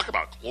didn't even talk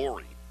about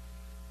chlorine.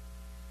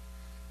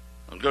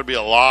 There's going to be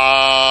a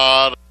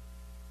lot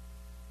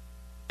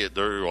of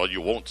there. Well,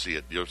 you won't see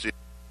it. You'll see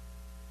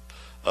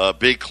a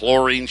big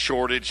chlorine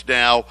shortage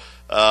now.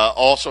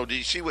 Also, did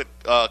you see what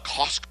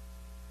Costco,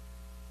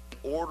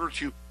 in order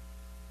to,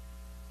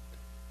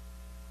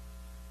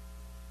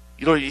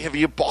 have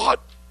you bought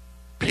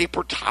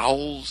paper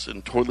towels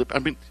and toilet? I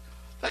mean,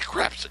 that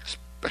crap's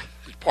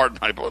pardon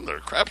my pun there.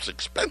 Crap's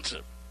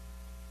expensive.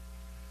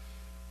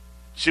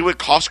 See what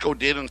Costco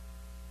did?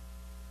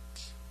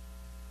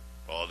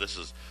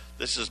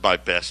 This is my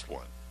best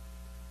one.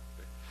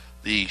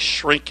 The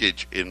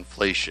shrinkage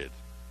inflation.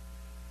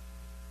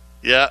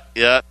 Yeah.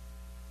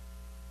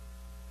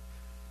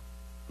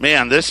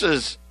 Man, this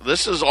is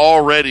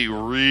already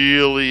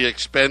really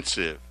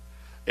expensive,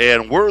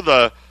 and we're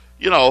they're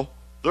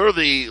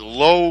the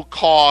low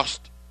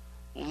cost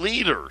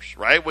leaders,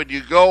 right? When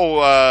you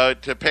go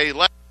to pay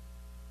less,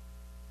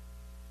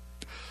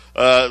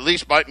 at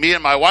least me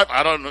and my wife,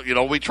 I don't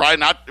know, we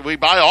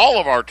buy all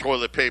of our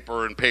toilet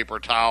paper and paper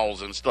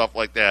towels and stuff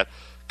like that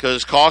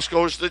because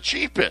Costco's the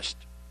cheapest.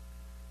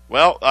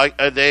 Well,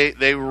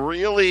 they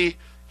really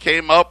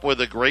came up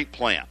with a great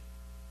plan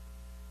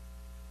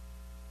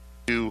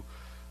to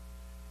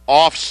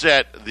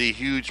offset the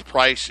huge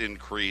price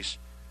increase.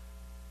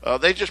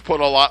 They just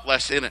put a lot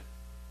less in it.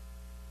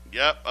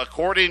 Yep,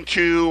 according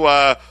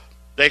to,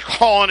 they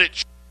calling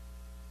it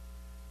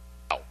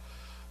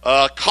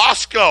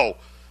Costco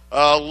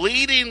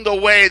leading the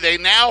way. They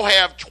now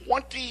have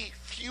 20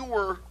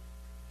 fewer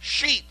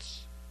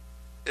sheets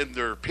in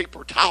their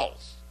paper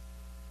towels.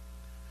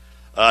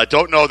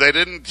 Don't know. They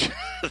didn't.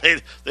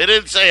 They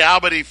didn't say how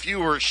many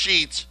fewer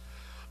sheets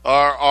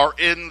are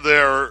in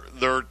their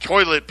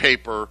toilet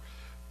paper,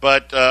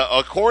 But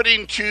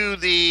according to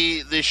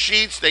the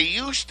sheets, they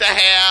used to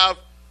have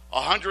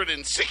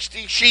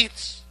 160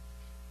 sheets.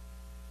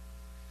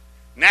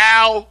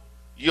 Now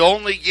you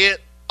only get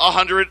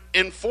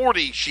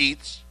 140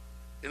 sheets.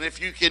 And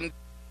if you can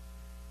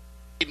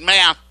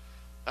math,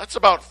 that's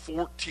about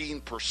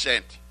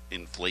 14%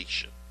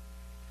 inflation.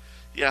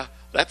 Yeah,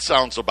 that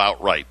sounds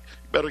about right.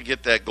 You better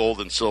get that gold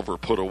and silver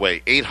put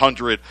away.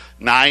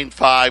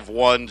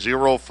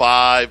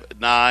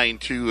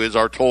 800-951-0592 is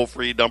our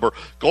toll-free number.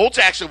 Gold's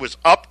actually was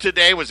up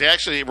today, was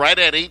actually right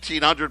at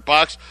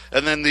 $1,800,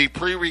 and then the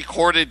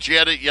pre-recorded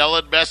Janet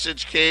Yellen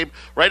message came.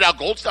 Right now,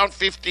 gold's down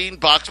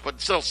 $15,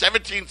 but still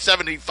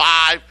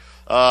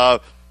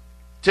 $1,775.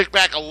 Tick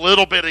back a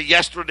little bit of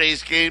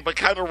yesterday's gain, but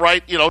kind of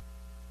right,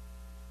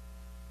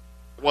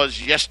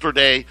 was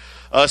yesterday.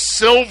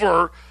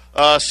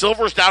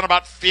 Silver's down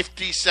about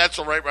 50 cents.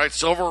 So right.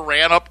 Silver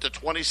ran up to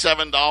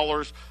 $27,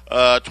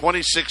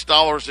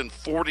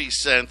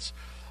 $26.40.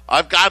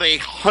 I've got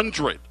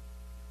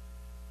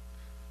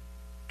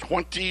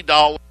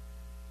 $120.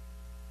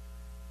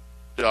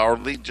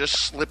 Arlene just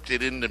slipped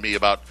it into me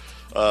about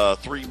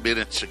 3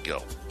 minutes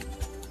ago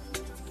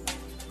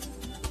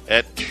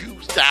at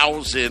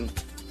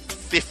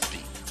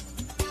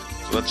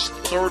 $2,050. So that's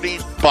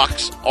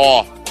 $30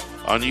 off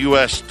on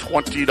U.S.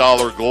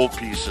 $20 gold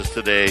pieces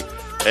today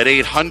at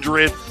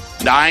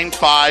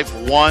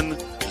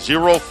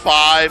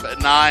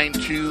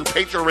 800-951-0592.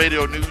 Patriot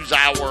Radio News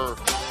Hour.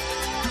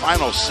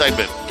 Final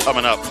segment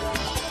coming up.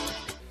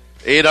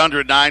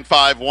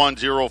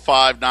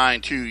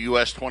 800-951-0592.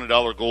 U.S.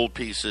 $20 gold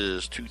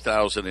pieces,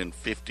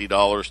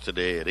 $2,050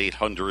 today at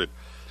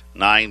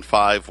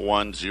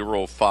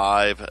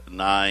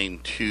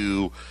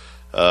 800-951-0592.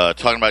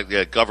 Talking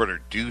about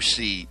Governor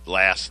Ducey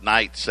last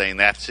night saying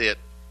that's it.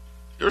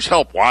 There's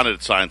help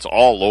wanted signs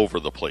all over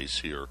the place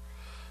here.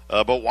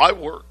 But why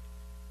work?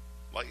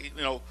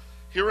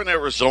 Here in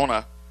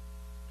Arizona,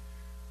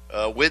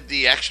 with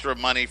the extra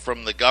money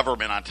from the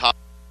government on top,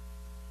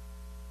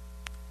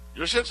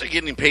 you're essentially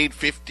getting paid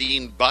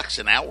 $15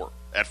 an hour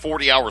at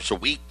 40 hours a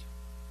week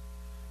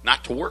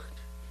not to work.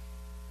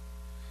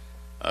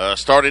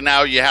 Starting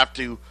now, you have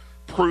to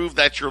prove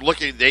that you're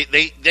looking.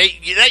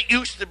 That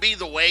used to be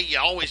the way you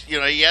always, you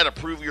had to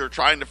prove you were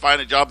trying to find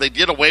a job. They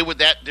did away with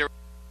that.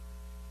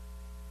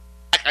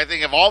 I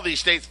think if all these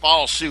states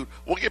follow suit,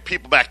 we'll get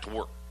people back to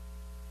work.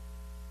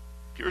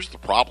 Here's the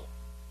problem.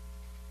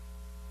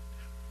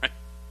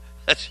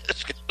 That's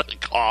just going to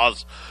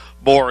cause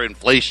more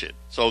inflation.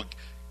 So,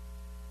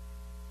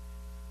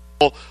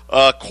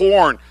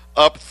 corn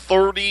up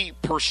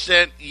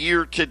 30%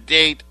 year to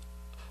date.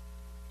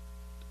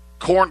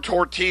 Corn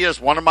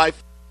tortillas, one of my...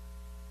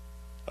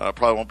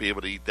 probably won't be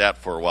able to eat that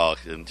for a while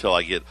until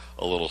I get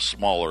a little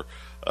smaller.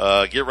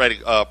 Get ready.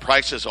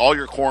 Prices, all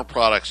your corn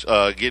products,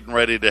 getting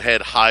ready to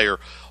head higher.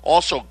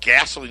 Also,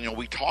 gasoline.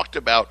 We talked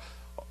about.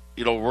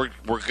 We're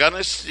going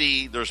to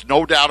see. There's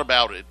no doubt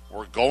about it.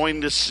 We're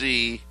going to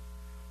see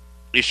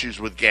issues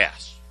with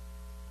gas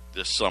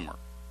this summer.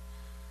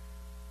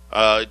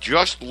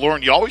 Just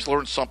learn. You always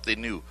learn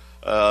something new.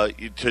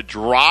 To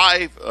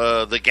drive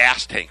the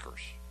gas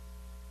tankers,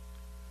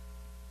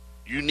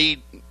 you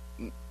need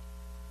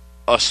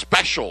a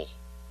special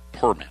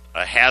permit,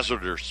 a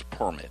hazardous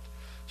permit.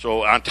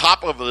 So on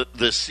top of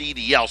the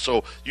CDL,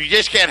 so you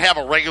just can't have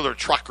a regular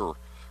trucker,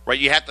 right?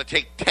 You have to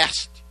take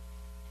tests.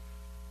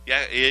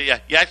 Yeah.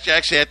 You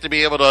actually have to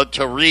be able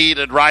to read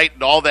and write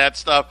and all that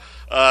stuff.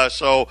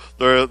 So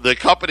the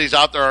companies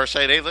out there are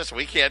saying, "Hey, listen,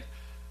 we can't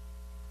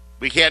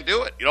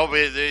do it."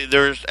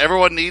 There's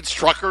everyone needs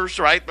truckers,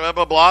 right? Blah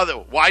blah blah.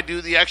 Why do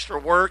the extra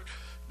work?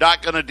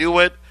 Not going to do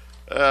it.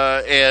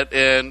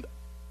 And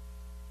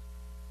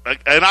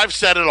I've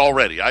said it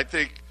already. I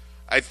think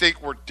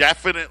we're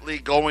definitely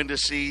going to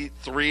see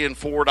 $3 and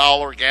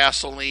 $4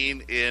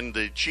 gasoline in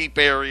the cheap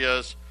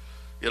areas,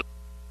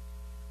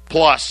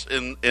 plus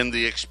in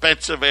the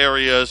expensive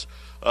areas.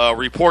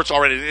 Reports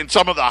already in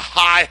some of the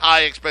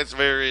high expensive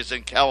areas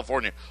in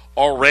California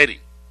already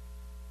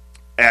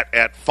at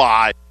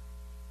 $5.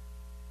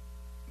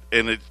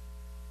 And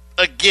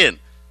again,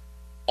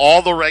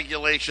 all the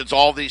regulations,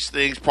 all these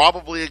things,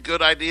 probably a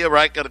good idea,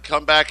 right? Going to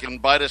come back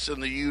and bite us in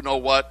the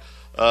you-know-what.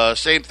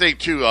 Same thing,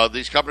 too.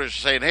 These companies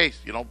are saying, hey,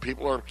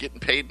 people are getting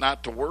paid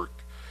not to work.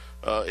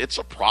 It's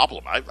a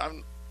problem.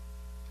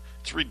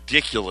 It's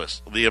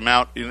ridiculous, the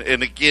amount.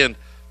 And again,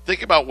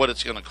 think about what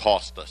it's going to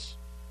cost us.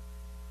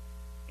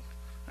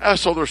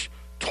 So there's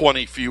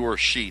 20 fewer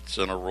sheets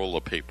in a roll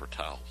of paper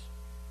towels.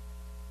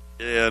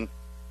 And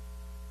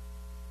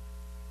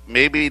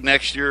maybe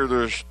next year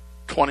there's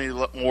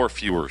 20 more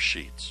fewer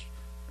sheets.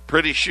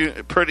 Pretty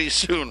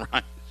soon,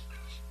 right?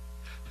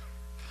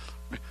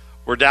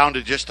 We're down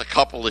to just a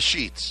couple of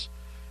sheets.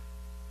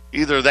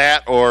 Either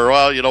that or,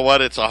 well, you know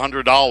what, it's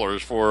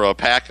 $100 for a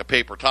pack of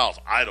paper towels.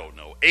 I don't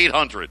know.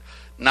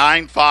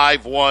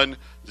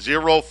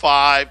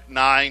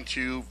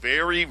 800-951-0592.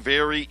 Very,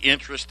 very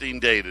interesting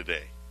day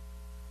today.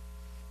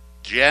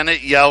 Janet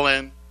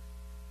Yellen.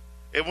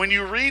 And when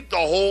you read the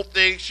whole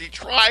thing, she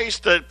tries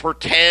to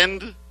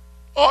pretend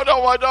Oh,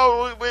 no, I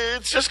know.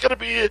 It's just going to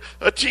be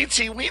a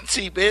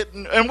teensy-weensy bit,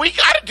 and we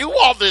got to do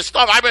all this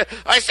stuff.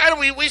 I said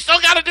we still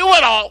got to do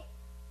it all.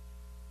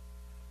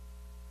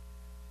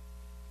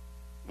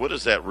 What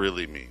does that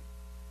really mean?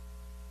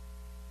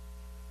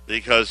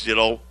 Because,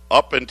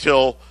 up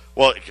until,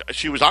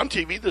 she was on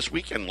TV this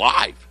weekend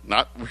live,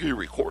 not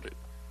re-recorded,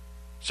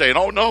 saying,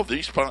 oh, no,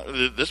 this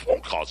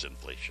won't cause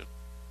inflation.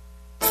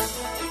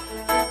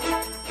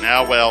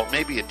 Now,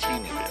 maybe a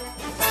teeny bit.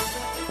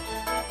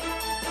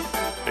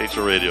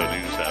 Patriot Radio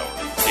News Hour,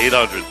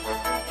 800.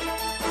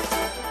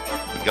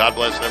 God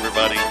bless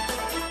everybody.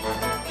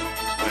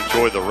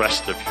 Enjoy the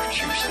rest of your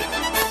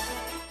Tuesday.